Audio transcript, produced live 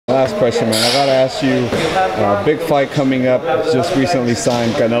last question, man. I gotta ask you, big fight coming up, just recently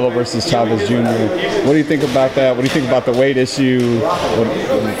signed, Canelo versus Chavez Jr. What do you think about that? What do you think about the weight issue?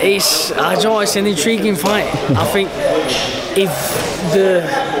 It's an intriguing fight. I think if the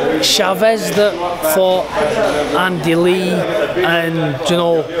Chavez that fought Andy Lee and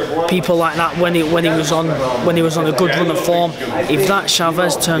people like that when he was on a good run of form, if that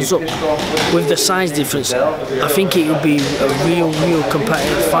Chavez turns up with the size difference, I think it would be a real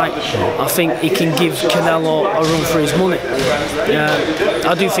competitive fight. I think he can give Canelo a run for his money.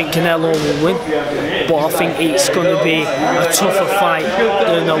 I do think Canelo will win, but I think it's going to be a tougher fight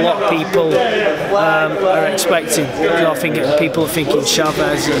than a lot of people are expecting. I think people are thinking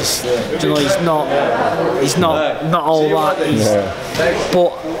Chavez is, he's not all that.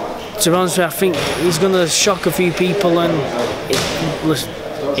 But to be honest with you, I think he's going to shock a few people, and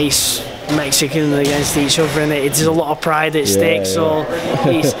he's Mexican against each other, and there's a lot of pride at stake. So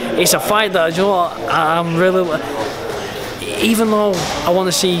it's a fight that I'm really. Even though I want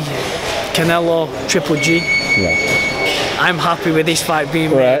to see Canelo Triple G. I'm happy with this fight being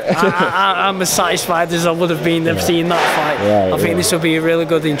made. I'm as satisfied as I would have been seeing that fight. I think this will be a really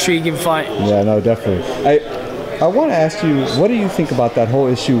good, intriguing fight. Yeah, no, definitely. I want to ask you, what do you think about that whole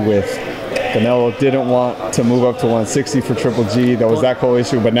issue with Canelo didn't want to move up to 160 for Triple G? That was that whole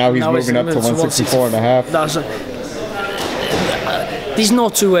issue, but now he's moving up to 164 and a half. There's no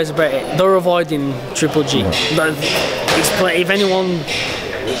two ways about it. They're avoiding Triple G. If anyone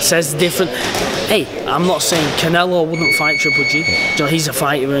says different, hey, I'm not saying Canelo wouldn't fight Triple G. He's a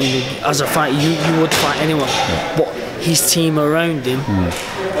fighter, and as a fighter, you would fight anyone. But his team around him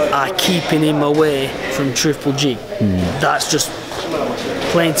are keeping him away from Triple G. That's just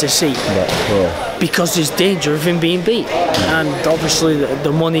plain to see. Because there's danger of him being beat. And obviously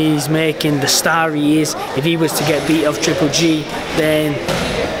the money he's making, the star he is, if he was to get beat off Triple G, then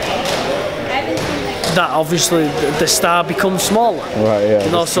that obviously the star becomes smaller.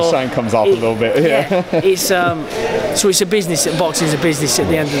 The shine comes off a little bit. It's so it's a business. Boxing's a business at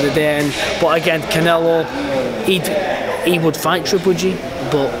the end of the day. But again, Canelo, he would fight Triple G,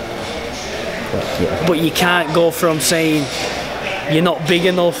 but you can't go from saying you're not big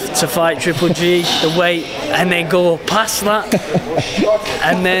enough to fight Triple G, the weight, and then go past that,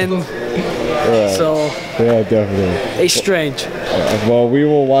 and then. So yeah, definitely. It's strange. Well, we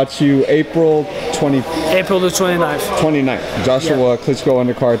will watch you April the 29th. 29th. Joshua Klitschko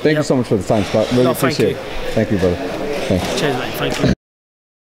undercard. Thank you so much for the time, Scott. Really appreciate it. Thank you, brother. Thank you. Cheers, mate. Thank you.